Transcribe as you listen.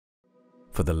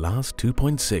For the last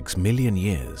 2.6 million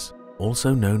years,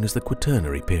 also known as the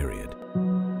Quaternary period,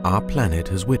 our planet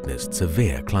has witnessed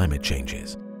severe climate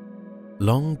changes.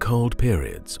 Long cold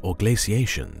periods or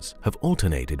glaciations have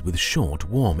alternated with short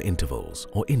warm intervals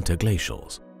or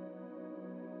interglacials.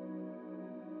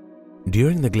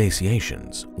 During the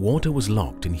glaciations, water was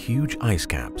locked in huge ice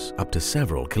caps up to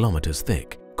several kilometers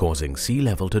thick, causing sea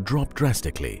level to drop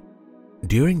drastically.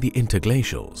 During the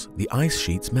interglacials, the ice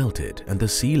sheets melted and the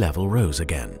sea level rose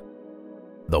again.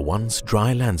 The once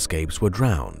dry landscapes were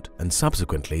drowned and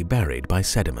subsequently buried by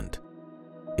sediment.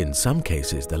 In some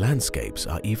cases, the landscapes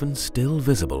are even still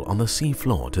visible on the sea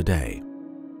floor today.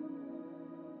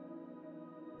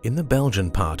 In the Belgian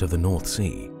part of the North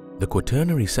Sea, the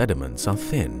Quaternary sediments are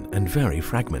thin and very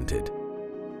fragmented.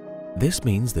 This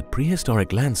means that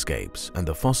prehistoric landscapes and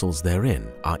the fossils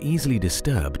therein are easily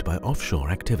disturbed by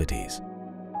offshore activities.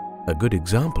 A good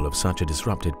example of such a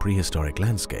disrupted prehistoric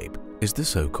landscape is the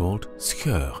so-called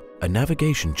Seys, a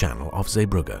navigation channel off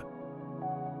Zeebrugge.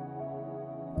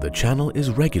 The channel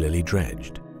is regularly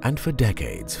dredged, and for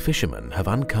decades fishermen have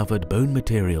uncovered bone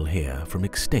material here from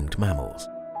extinct mammals.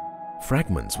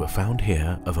 Fragments were found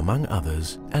here of, among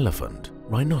others, elephant,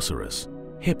 rhinoceros,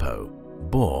 hippo,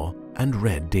 boar, and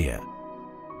red deer.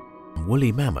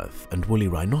 Woolly mammoth and woolly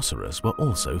rhinoceros were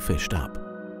also fished up.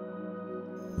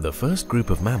 The first group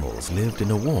of mammals lived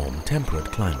in a warm,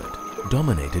 temperate climate,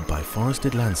 dominated by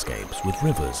forested landscapes with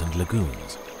rivers and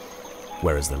lagoons,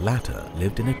 whereas the latter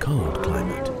lived in a cold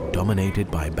climate,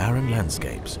 dominated by barren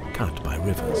landscapes cut by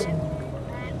rivers.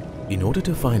 In order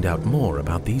to find out more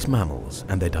about these mammals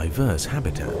and their diverse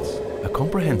habitats, a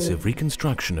comprehensive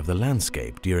reconstruction of the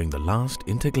landscape during the last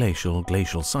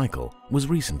interglacial-glacial cycle was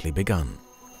recently begun.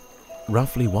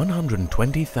 Roughly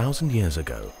 120,000 years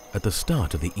ago, at the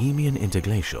start of the Eemian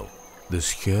interglacial, the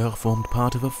Seys formed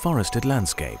part of a forested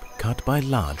landscape cut by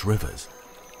large rivers.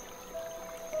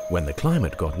 When the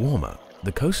climate got warmer,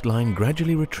 the coastline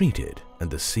gradually retreated and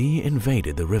the sea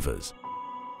invaded the rivers.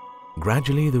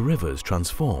 Gradually, the rivers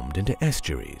transformed into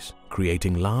estuaries,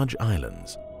 creating large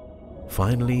islands.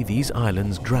 Finally, these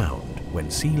islands drowned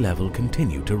when sea level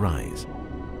continued to rise.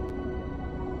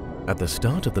 At the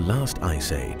start of the last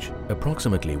ice age,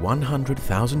 approximately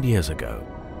 100,000 years ago,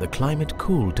 the climate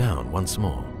cooled down once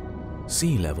more.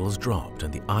 Sea levels dropped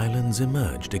and the islands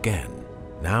emerged again,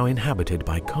 now inhabited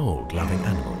by cold-loving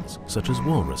animals such as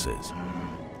walruses.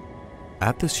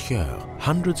 At the Seys,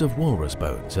 hundreds of walrus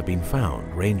bones have been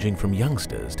found ranging from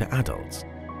youngsters to adults,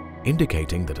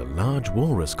 indicating that a large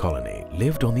walrus colony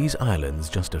lived on these islands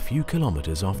just a few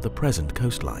kilometers off the present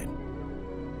coastline.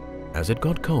 As it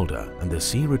got colder and the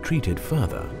sea retreated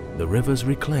further, the rivers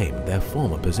reclaimed their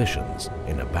former positions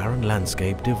in a barren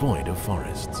landscape devoid of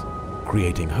forests,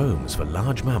 creating homes for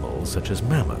large mammals such as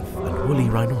mammoth and woolly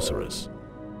rhinoceros.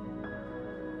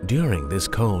 During this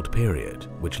cold period,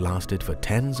 which lasted for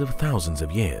tens of thousands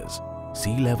of years,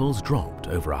 sea levels dropped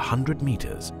over 100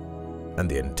 meters, and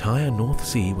the entire North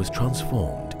Sea was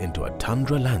transformed into a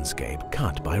tundra landscape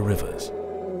cut by rivers.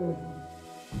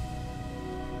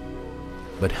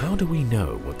 But how do we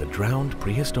know what the drowned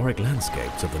prehistoric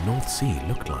landscapes of the North Sea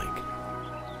looked like?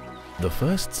 The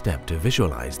first step to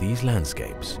visualize these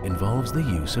landscapes involves the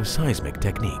use of seismic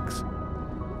techniques.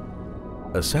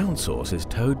 A sound source is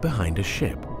towed behind a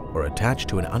ship or attached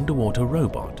to an underwater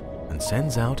robot and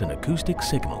sends out an acoustic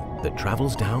signal that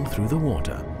travels down through the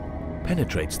water,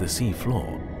 penetrates the sea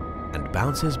floor, and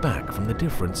bounces back from the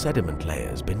different sediment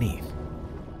layers beneath.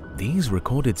 These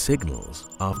recorded signals,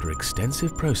 after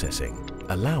extensive processing,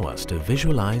 allow us to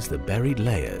visualize the buried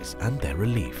layers and their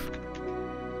relief.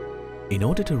 In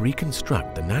order to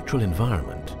reconstruct the natural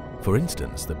environment, for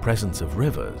instance the presence of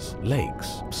rivers,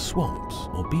 lakes, swamps,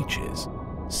 or beaches,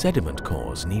 sediment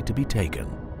cores need to be taken.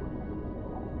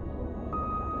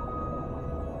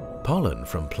 Pollen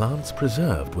from plants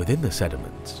preserved within the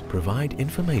sediments provide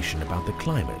information about the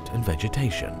climate and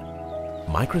vegetation.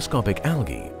 Microscopic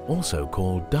algae, also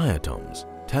called diatoms,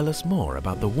 tell us more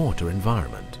about the water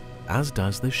environment, as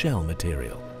does the shell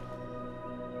material.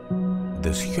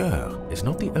 The Seys is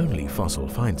not the only fossil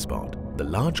find spot. The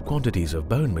large quantities of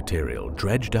bone material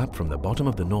dredged up from the bottom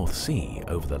of the North Sea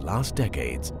over the last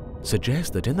decades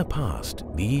suggest that in the past,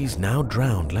 these now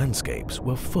drowned landscapes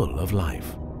were full of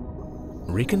life.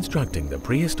 Reconstructing the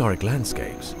prehistoric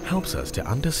landscapes helps us to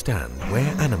understand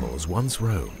where animals once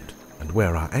roamed and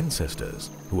where our ancestors,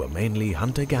 who were mainly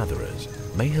hunter-gatherers,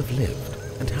 may have lived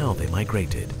and how they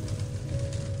migrated.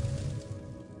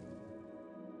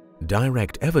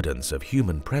 Direct evidence of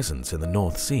human presence in the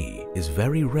North Sea is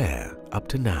very rare up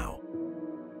to now.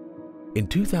 In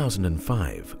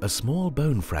 2005, a small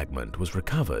bone fragment was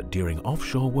recovered during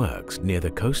offshore works near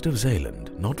the coast of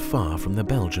Zeeland, not far from the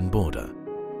Belgian border.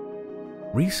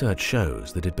 Research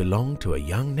shows that it belonged to a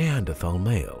young Neanderthal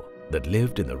male that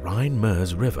lived in the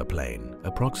Rhine-Meuse river plain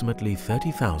approximately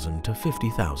 30,000 to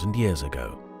 50,000 years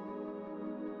ago.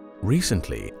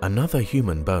 Recently, another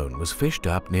human bone was fished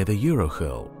up near the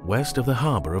Eurogul, west of the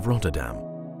harbour of Rotterdam.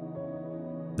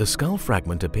 The skull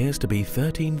fragment appears to be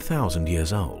 13,000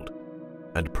 years old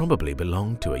and probably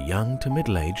belonged to a young to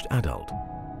middle-aged adult.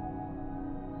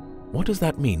 What does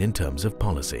that mean in terms of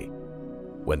policy?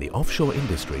 When the offshore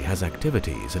industry has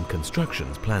activities and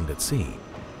constructions planned at sea,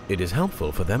 it is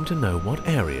helpful for them to know what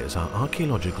areas are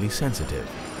archaeologically sensitive.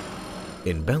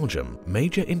 In Belgium,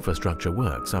 major infrastructure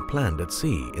works are planned at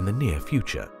sea in the near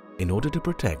future in order to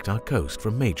protect our coast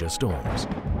from major storms.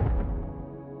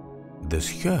 The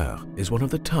Seys is one of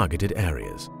the targeted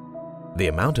areas. The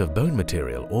amount of bone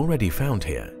material already found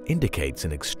here indicates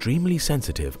an extremely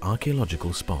sensitive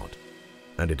archaeological spot,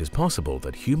 and it is possible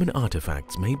that human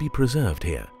artifacts may be preserved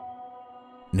here.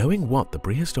 Knowing what the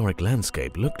prehistoric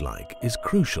landscape looked like is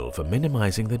crucial for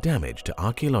minimizing the damage to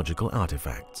archaeological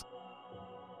artifacts.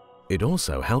 It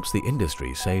also helps the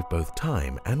industry save both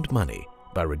time and money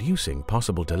by reducing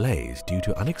possible delays due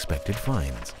to unexpected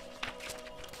finds.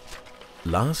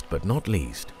 Last but not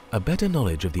least, a better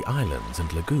knowledge of the islands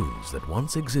and lagoons that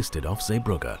once existed off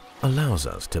Zeebrugge allows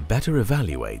us to better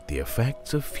evaluate the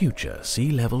effects of future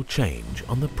sea level change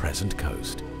on the present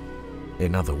coast.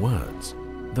 In other words,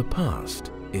 the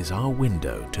past is our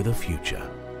window to the future.